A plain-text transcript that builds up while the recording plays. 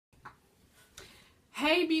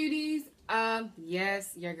Hey beauties,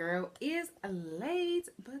 yes, your girl is late,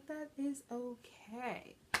 but that is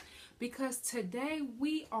okay. Because today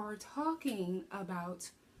we are talking about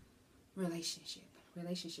relationship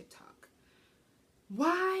talk.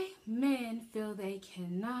 Why men feel they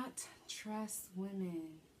cannot trust women.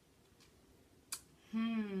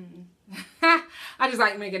 I just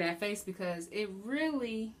like making that face because it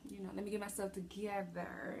really, let me get myself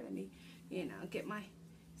together. Let me, get myself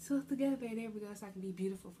together. There we go, so I can be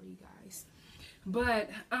beautiful for you guys. But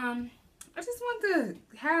I just want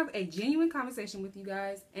to have a genuine conversation with you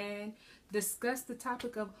guys and discuss the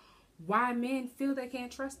topic of why men feel they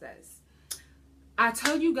can't trust us. I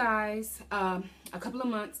told you guys a couple of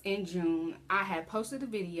months in June, I had posted a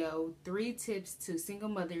video, 3 tips to single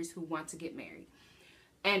mothers who want to get married.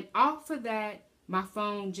 And off of that, my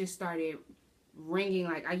phone just started ringing.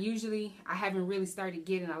 Like I haven't really started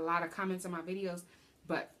getting a lot of comments on my videos,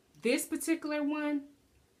 but this particular one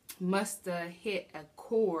must have hit a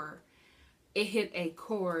chord. It hit a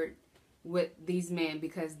chord with these men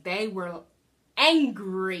because they were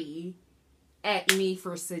angry at me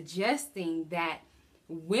for suggesting that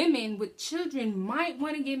women with children might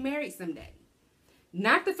want to get married someday.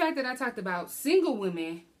 Not the fact that I talked about single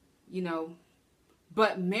women,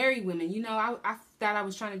 but married women. I thought I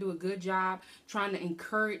was trying to do a good job trying to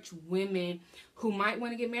encourage women who might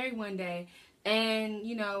want to get married one day. And,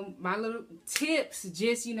 my little tips,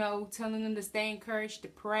 just, telling them to stay encouraged, to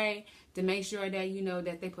pray, to make sure that,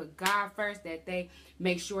 that they put God first, that they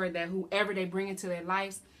make sure that whoever they bring into their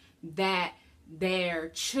lives, that their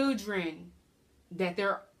children, that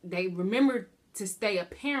they remember to stay a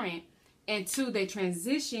parent, and 2, they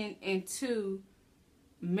transition into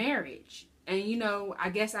marriage. And, I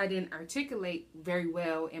guess I didn't articulate very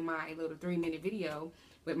well in my little 3-minute video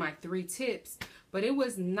with my 3 tips. But it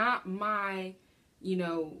was not my,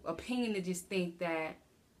 opinion to just think that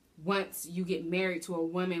once you get married to a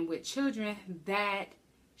woman with children, that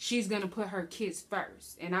she's going to put her kids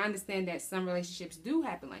first. And I understand that some relationships do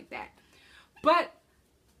happen like that. But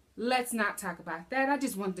let's not talk about that. I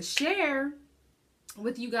just wanted to share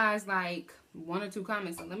with you guys like 1 or 2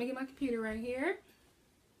 comments. So let me get my computer right here,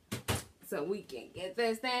 so we can get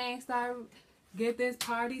this thing started, get this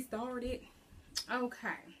party started. Okay.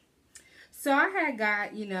 So I had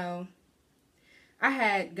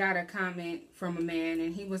got a comment from a man,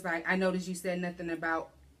 and he was like, I noticed you said nothing about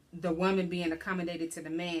the woman being accommodated to the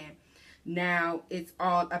man. Now it's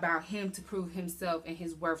all about him to prove himself and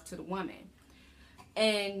his worth to the woman.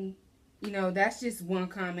 And, that's just one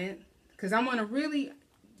comment, because I want to really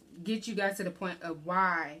get you guys to the point of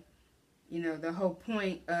why, the whole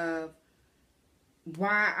point of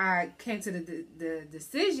why I came to the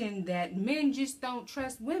decision that men just don't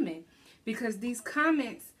trust women. Because these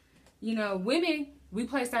comments, women, we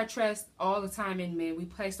place our trust all the time in men. We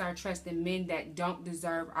place our trust in men that don't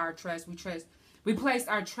deserve our trust. We place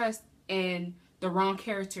our trust in the wrong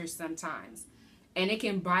characters sometimes. And it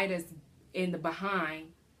can bite us in the behind.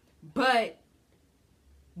 But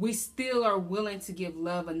we still are willing to give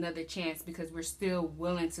love another chance because we're still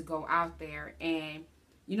willing to go out there and,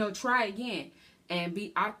 try again. And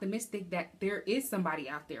be optimistic that there is somebody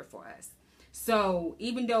out there for us. So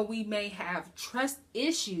even though we may have trust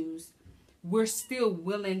issues, we're still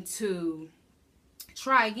willing to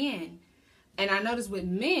try again. And I notice with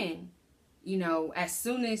men, as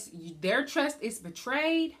soon as their trust is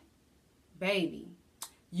betrayed, baby,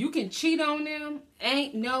 you can cheat on them.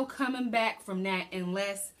 Ain't no coming back from that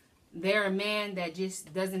unless they're a man that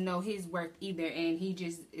just doesn't know his worth either. And he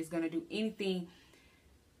just is going to do anything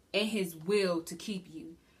in his will to keep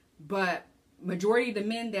you. But majority of the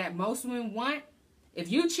men that most women want,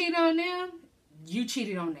 if you cheat on them, you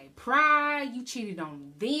cheated on their pride, you cheated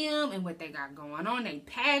on them and what they got going on, they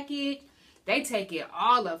package, they take it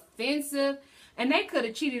all offensive, and they could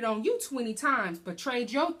have cheated on you 20 times,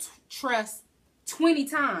 betrayed your trust 20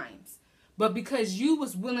 times. But because you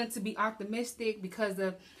was willing to be optimistic because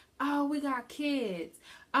of, oh, we got kids,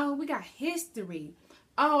 oh, we got history,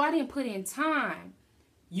 oh, I didn't put in time,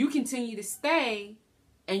 you continue to stay,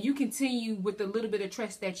 and you continue with the little bit of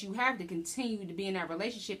trust that you have to continue to be in that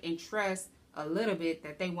relationship and trust a little bit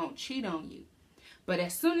that they won't cheat on you. But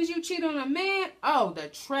as soon as you cheat on a man, oh, the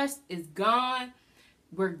trust is gone.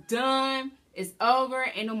 We're done. It's over.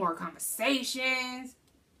 Ain't no more conversations.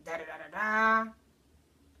 Da-da-da-da-da.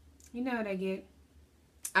 You know what I get.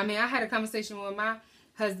 I mean, I had a conversation with my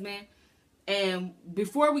husband, and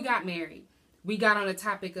before we got married, we got on the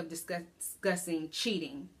topic of discussing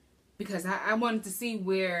cheating. Because I wanted to see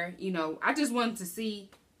where, I just wanted to see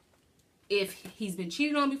if he's been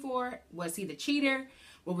cheated on before. Was he the cheater?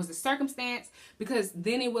 what was the circumstance, because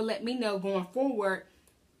then it would let me know going forward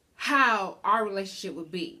how our relationship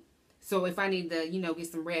would be. So if I need to, you know,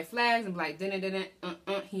 get some red flags and be like,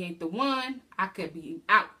 he ain't the one, I could be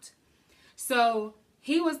out. So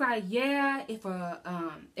he was like, yeah, if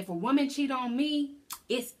a woman cheat on me,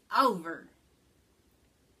 it's over.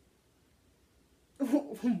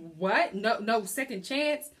 What? No second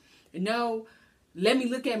chance? No, let me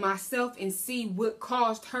look at myself and see what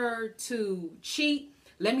caused her to cheat.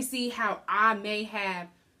 Let me see how I may have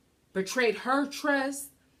betrayed her trust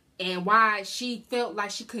and why she felt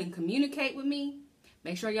like she couldn't communicate with me.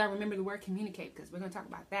 Make sure y'all remember the word communicate, because we're going to talk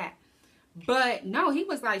about that. But no, he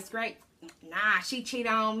was like, straight, nah, she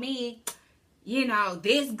cheated on me. You know,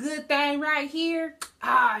 this good thing right here,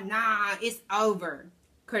 nah, it's over.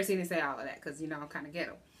 Of course, he didn't say all of that because, you know, I'm kind of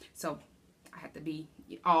ghetto. So I have to be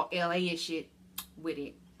all LA-ish shit with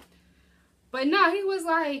it. But no, he was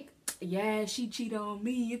like, yeah, she cheated on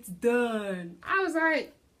me. It's done. I was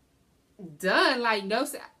like, done? Like, no,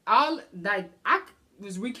 like, I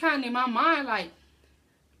was recounting in my mind, like,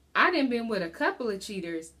 I done been with a couple of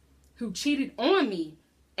cheaters who cheated on me.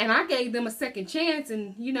 And I gave them a second chance.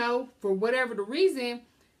 And, you know, for whatever the reason,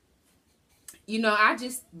 you know, I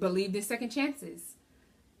just believed in second chances.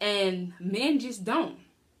 And men just don't.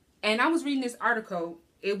 And I was reading this article.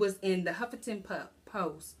 It was in the Huffington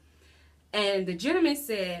Post. And the gentleman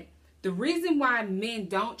said the reason why men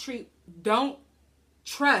don't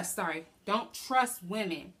trust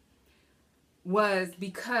women was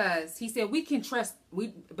because he said we can trust,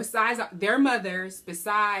 besides their mothers,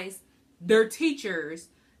 besides their teachers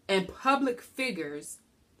and public figures,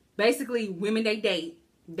 basically women they date,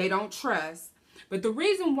 they don't trust. But the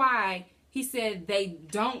reason why he said they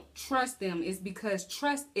don't trust them is because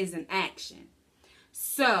trust is an action.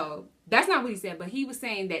 So that's not what he said, but he was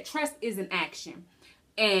saying that trust is an action.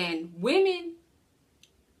 And women,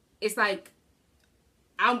 it's like,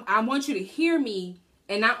 I want you to hear me,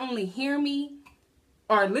 and not only hear me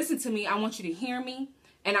or listen to me, I want you to hear me,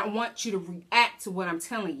 and I want you to react to what I'm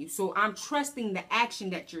telling you. So I'm trusting the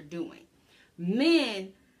action that you're doing.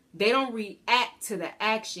 Men, they don't react to the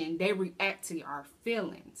action, they react to our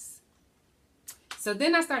feelings. So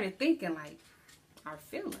then I started thinking, like, our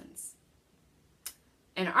feelings.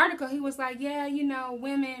 In an article, he was like, yeah, you know,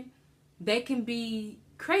 women, they can be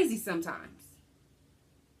crazy sometimes.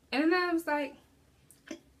 And then I was like,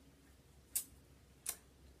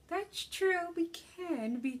 that's true. We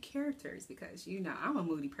can be characters because, you know, I'm a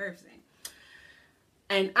moody person.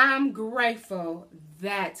 And I'm grateful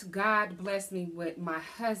that God blessed me with my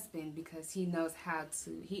husband because he knows how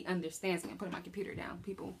to, he understands me. I'm putting my computer down.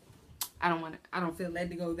 People, I don't feel led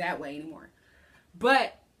to go that way anymore.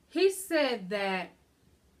 But he said that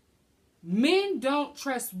men don't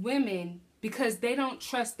trust women because they don't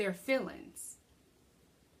trust their feelings.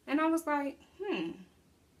 And I was like,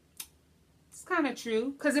 it's kind of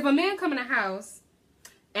true. Because if a man come in a house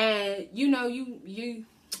and, you know,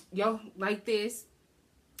 yo like this,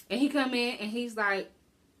 and he come in and he's like,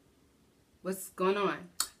 what's going on?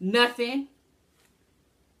 Nothing.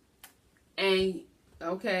 And,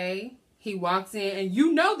 okay, he walks in and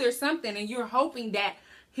you know there's something and you're hoping that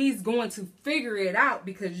he's going to figure it out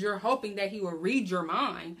because you're hoping that he will read your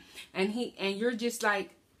mind. And you're just like,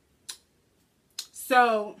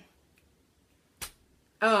 so,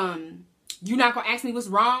 you're not going to ask me what's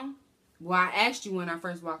wrong? Well, I asked you when I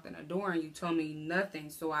first walked in the door and you told me nothing.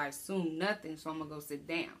 So I assumed nothing. So I'm going to go sit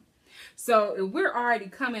down. So if we're already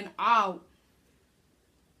coming out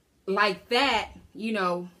like that, you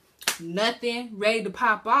know, nothing, ready to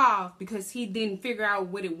pop off because he didn't figure out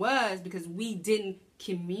what it was because we didn't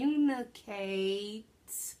communicate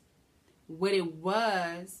what it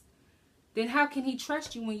was, then how can he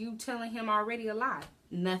trust you when you telling him already a lie?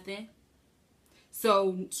 Nothing.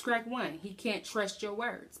 So, scratch one. He can't trust your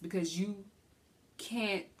words because you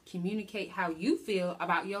can't communicate how you feel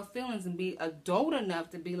about your feelings and be adult enough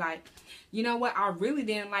to be like, you know what? I really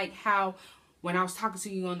didn't like how when I was talking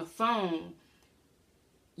to you on the phone,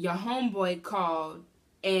 your homeboy called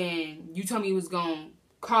and you told me you was going to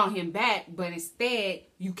call him back, but instead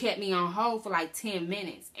you kept me on hold for like 10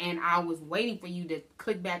 minutes and I was waiting for you to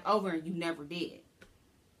click back over and you never did.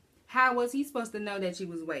 How was he supposed to know that you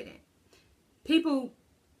was waiting?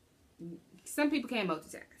 Some people can't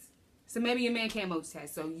multitask. So maybe your man can't multitask.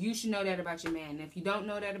 So you should know that about your man. And if you don't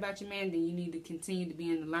know that about your man, then you need to continue to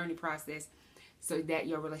be in the learning process so that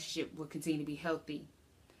your relationship will continue to be healthy.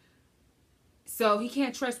 So he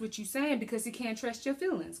can't trust what you're saying because he can't trust your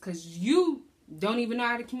feelings because you don't even know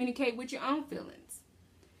how to communicate with your own feelings.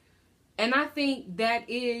 And I think that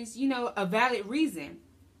is, you know, a valid reason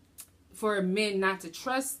for men not to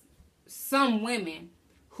trust some women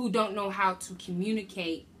who don't know how to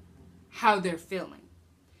communicate how they're feeling.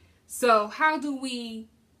 So how do we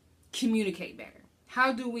communicate better?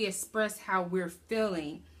 How do we express how we're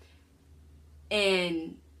feeling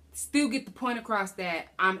and still get the point across that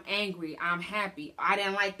I'm angry, I'm happy, I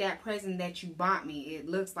didn't like that present that you bought me, it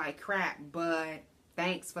looks like crap, but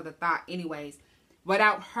thanks for the thought anyways,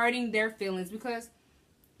 without hurting their feelings? Because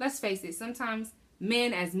let's face it, sometimes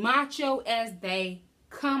men, as macho as they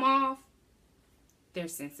come off, they're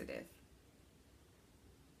sensitive.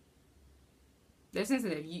 They're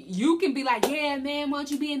sensitive. You can be like, yeah, man, won't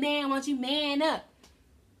you be a man? Won't you man up?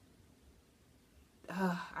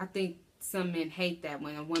 I think some men hate that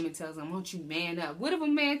when a woman tells them, won't you man up? What if a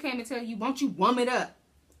man came and tell you, won't you woman up?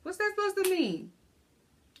 What's that supposed to mean?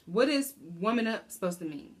 What is woman up supposed to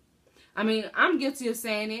mean? I mean, I'm guilty of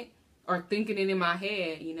saying it or thinking it in my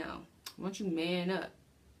head, you know, won't you man up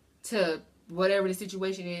to whatever the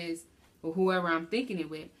situation is or whoever I'm thinking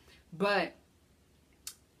it with. But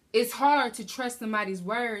it's hard to trust somebody's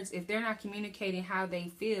words if they're not communicating how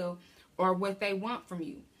they feel or what they want from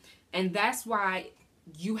you. And that's why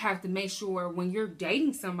you have to make sure when you're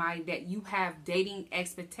dating somebody that you have dating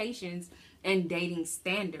expectations and dating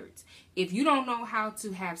standards. If you don't know how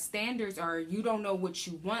to have standards or you don't know what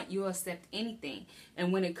you want, you'll accept anything.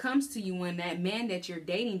 And when it comes to you, when that man that you're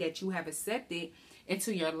dating that you have accepted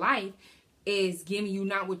into your life is giving you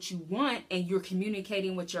not what you want and you're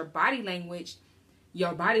communicating with your body language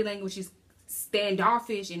is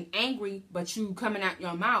standoffish and angry, but you coming out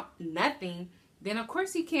your mouth nothing, then of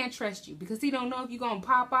course he can't trust you because he don't know if you're going to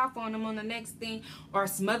pop off on him on the next thing or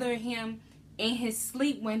smother him in his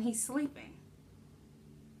sleep when he's sleeping.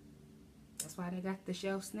 That's why they got the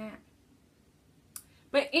show Snap.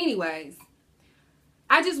 But anyways,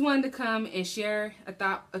 I just wanted to come and share a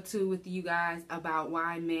thought or two with you guys about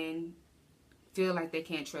why men feel like they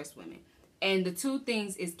can't trust women. And the two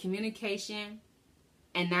things is communication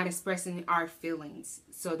and not expressing our feelings.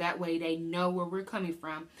 So that way they know where we're coming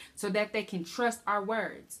from so that they can trust our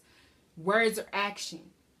words. Words are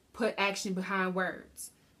action. Put action behind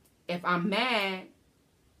words. If I'm mad,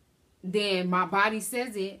 then my body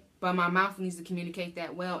says it, but my mouth needs to communicate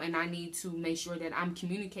that well, and I need to make sure that I'm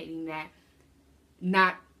communicating that.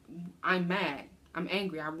 Not, I'm mad, I'm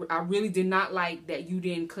angry. I really did not like that you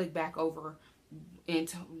didn't click back over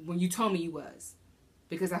when you told me you was,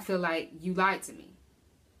 because I feel like you lied to me.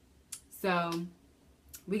 So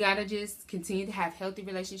we got to just continue to have healthy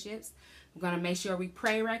relationships. We're going to make sure we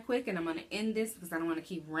pray right quick, and I'm going to end this because I don't want to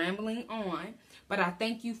keep rambling on. But I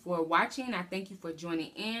thank you for watching. I thank you for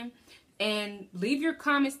joining in. And leave your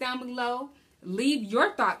comments down below. Leave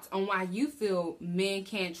your thoughts on why you feel men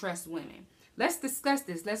can't trust women. Let's discuss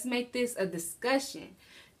this. Let's make this a discussion.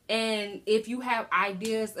 And if you have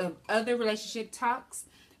ideas of other relationship talks,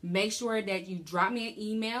 make sure that you drop me an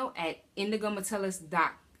email at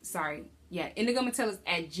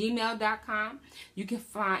indigometellus@gmail.com. You can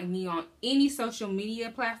find me on any social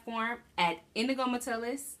media platform at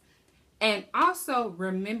indigometellus. And also,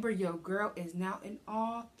 remember, your girl is now an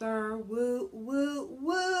author. Woo, woo,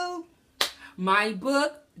 woo. My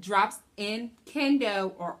book drops in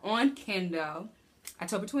Kindle or on Kindle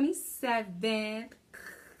October 27th.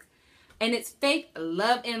 And it's Faith,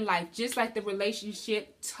 Love, and Life. Just like the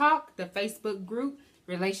Relationship Talk, the Facebook group,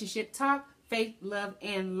 Relationship Talk, Faith, Love,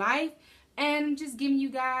 and Life. And I'm just giving you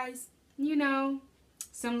guys, you know,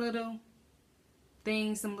 some little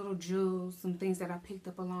things, some little jewels, some things that I picked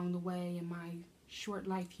up along the way in my short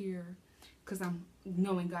life here. Because I'm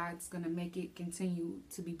knowing God's going to make it continue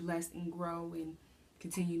to be blessed and grow and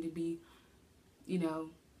continue to be, you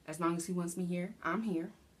know, as long as he wants me here, I'm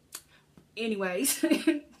here. Anyways,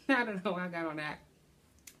 I don't know how I got on that.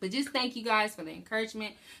 But just thank you guys for the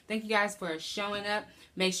encouragement. Thank you guys for showing up.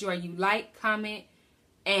 Make sure you like, comment,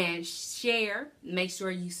 and share. Make sure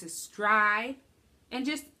you subscribe. And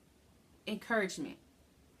just encouragement.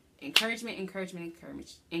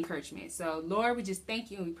 Encouragement. So, Lord, we just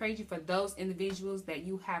thank you and we praise you for those individuals that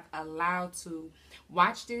you have allowed to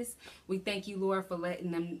watch this. We thank you, Lord, for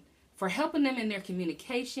helping them in their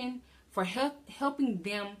communication, for helping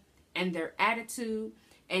them and their attitude,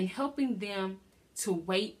 and helping them to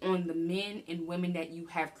wait on the men and women that you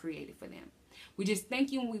have created for them. We just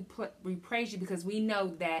thank you and we praise you because we know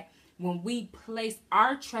that when we place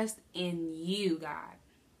our trust in you, God,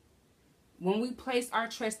 when we place our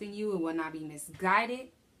trust in you, it will not be misguided,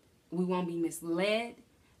 we won't be misled,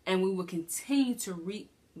 and we will continue to reap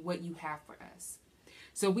what you have for us.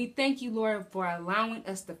 So we thank you, Lord, for allowing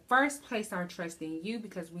us to first place our trust in you,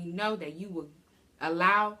 because we know that you will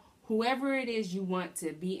allow whoever it is you want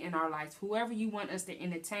to be in our lives, whoever you want us to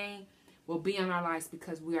entertain will be in our lives,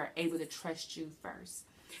 because we are able to trust you first.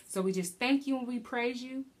 So we just thank you and we praise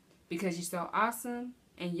you because you're so awesome.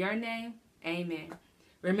 In your name, amen.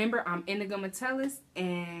 Remember, I'm Indigo Metellus,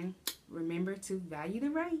 and remember to value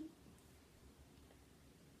the right.